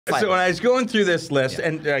So when I was going through this list,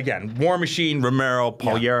 and again, War Machine, Romero,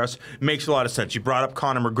 Palhares, makes a lot of sense. You brought up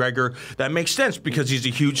Conor McGregor. That makes sense because he's a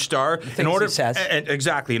huge star.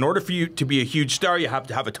 Exactly. In order for you to be a huge star, you have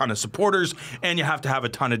to have a ton of supporters and you have to have a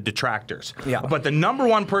ton of detractors. Yeah. But the number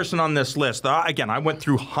one person on this list, again, I went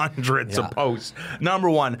through hundreds of posts. Number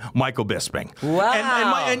one, Michael Bisping.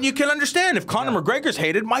 Wow. And you can understand if Conor McGregor's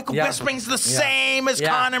hated, Michael Bisping's the same as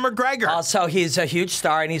Conor McGregor. Also, he's a huge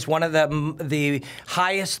star and he's one of the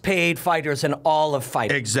highest paid fighters in all of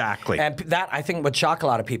fighting. Exactly. And that, I think, would shock a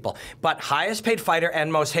lot of people. But highest paid fighter and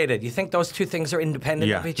most hated. You think those two things are independent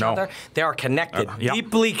of each other? They are connected.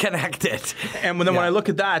 Deeply connected. And then when I look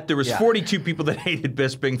at that, there was 42 people that hated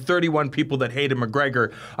Bisping, 31 people that hated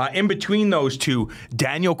McGregor. In between those two,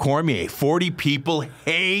 Daniel Cormier, 40 people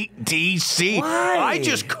hate DC. Why? I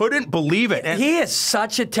just couldn't believe it. And he is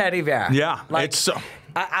such a teddy bear. Yeah. Like,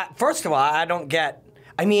 first of all, I don't get...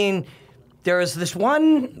 I mean... There is this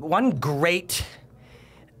one great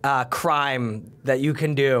crime that you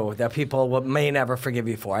can do that people may never forgive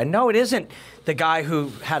you for. And no, it isn't the guy who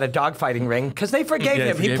had a dogfighting ring, because they forgave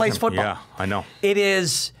him. He plays football. Yeah, I know. It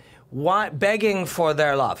is begging for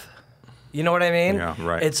their love. You know what I mean? Yeah,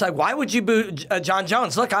 right. It's like, why would you boo John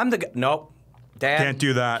Jones? Look, I'm the guy. Nope. Dan, can't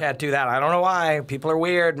do that. Can't do that. I don't know why. People are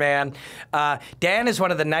weird, man. Dan is one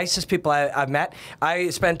of the nicest people I've met. I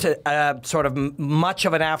spent sort of much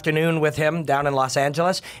of an afternoon with him down in Los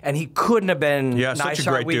Angeles, and he couldn't have been nicer. Such a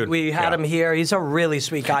great dude. We had him here. He's a really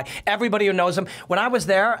sweet guy. Everybody who knows him. When I was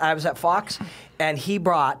there, I was at Fox, and he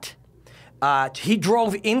brought... he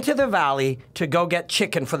drove into the Valley to go get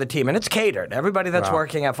chicken for the team, and it's catered. Everybody that's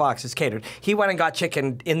working at Fox is catered. He went and got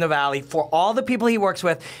chicken in the Valley for all the people he works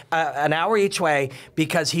with, an hour each way,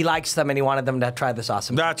 because he likes them and he wanted them to try this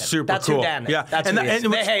awesome chicken. That's super That's cool. Who Dan is. Yeah, that's who he is.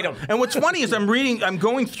 They hate him. And what's funny is I'm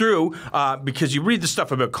going through, because you read the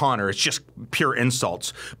stuff about Conor, it's just pure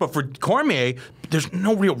insults. But for Cormier, there's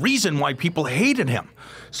no real reason why people hated him.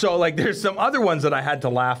 So, like, there's some other ones that I had to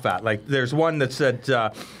laugh at. Like, there's one that said,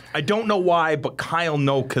 I don't know why, but Kyle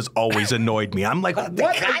Noak has always annoyed me. I'm like,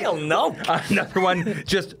 what? Kyle Noak? Another one,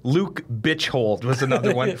 just Luke Bitchhold was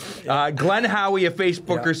another one. Glenn Howie, a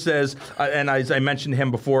Facebooker, says, and as I mentioned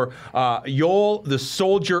him before, Yoel, the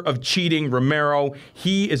soldier of cheating, Romero,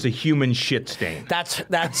 he is a human shit stain.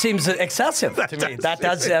 That seems excessive to me. That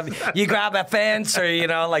does. You grab a fence, or, you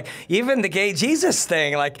know, like, even the gay Jesus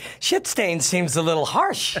thing, like, shit stain seems a little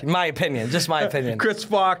harsh. In my opinion, just my opinion. Chris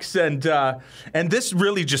Fox, and this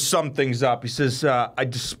really just summed things up. He says, I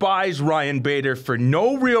despise Ryan Bader for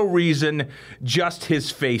no real reason, just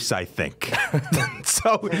his face, I think.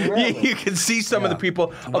 So you can see some of the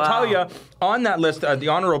people. I'll tell you, on that list, the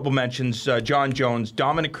honorable mentions, John Jones,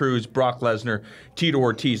 Dominic Cruz, Brock Lesnar, Tito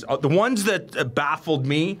Ortiz. The ones that baffled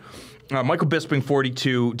me, Michael Bisping,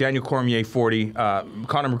 42, Daniel Cormier, 40, Conor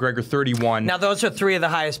McGregor, 31. Now, those are three of the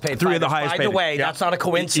highest paid Three of the highest paid. By the way, that's not a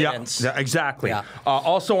coincidence. Yeah, exactly. Yeah.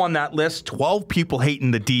 Also on that list, 12 people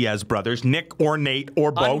hating the Diaz brothers, Nick or Nate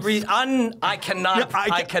or both. I cannot get with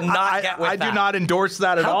that. I do not endorse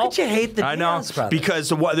that at all. How could you hate the Diaz brothers? Because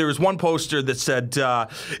there was one poster that said,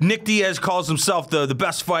 Nick Diaz calls himself the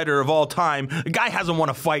best fighter of all time. The guy hasn't won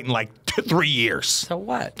a fight in like 3 years. So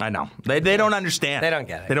what? I know. They don't understand. They don't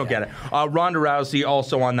get it. They don't get it. Ronda Rousey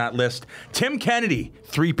also on that list. Tim Kennedy.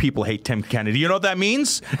 3 people hate Tim Kennedy. You know what that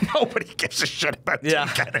means? Nobody gives a shit about Tim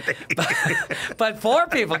Kennedy. but 4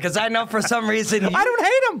 people, because I know for some reason I don't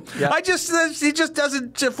hate him. Yeah. He just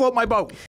doesn't float my boat.